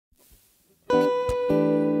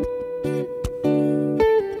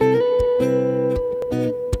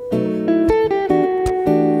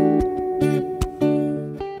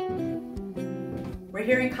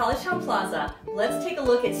a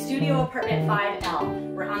look at studio apartment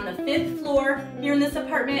 5L. We're on the 5th floor here in this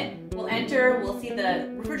apartment. We'll enter, we'll see the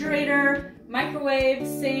refrigerator, microwave,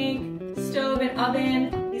 sink, stove and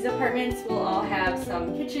oven. These apartments will all have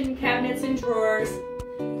some kitchen cabinets and drawers.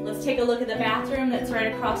 Let's take a look at the bathroom that's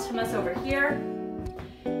right across from us over here.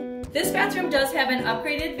 This bathroom does have an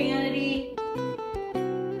upgraded vanity.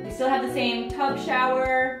 We still have the same tub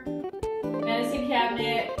shower, medicine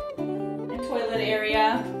cabinet, and toilet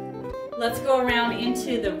area. Let's go around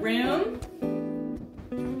into the room.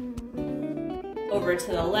 Over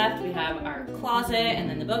to the left, we have our closet and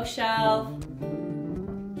then the bookshelf.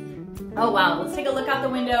 Oh wow, let's take a look out the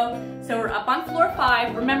window. So we're up on floor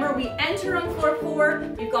 5. Remember, we enter on floor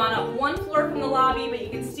 4. We've gone up 1 floor from the lobby, but you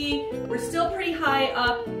can see we're still pretty high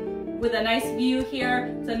up with a nice view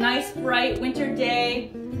here. It's a nice bright winter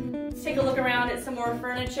day. Let's take a look around at some more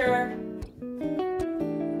furniture.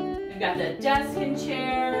 We've got the desk and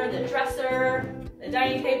chair, the dresser, the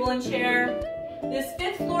dining table and chair. This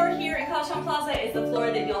 5th floor here in Collegetown Plaza is the floor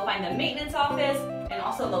that you'll find the maintenance office and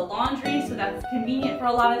also the laundry, so that's convenient for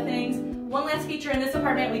a lot of things. One last feature in this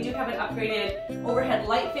apartment, we do have an upgraded overhead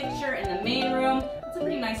light fixture in the main room. It's a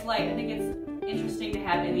pretty nice light. I think it's interesting to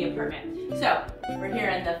have in the apartment. So we're here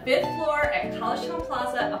on the 5th floor at Collegetown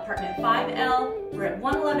Plaza, apartment 5L. We're at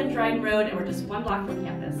 111 Dryden Road and we're just 1 block from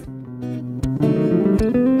campus.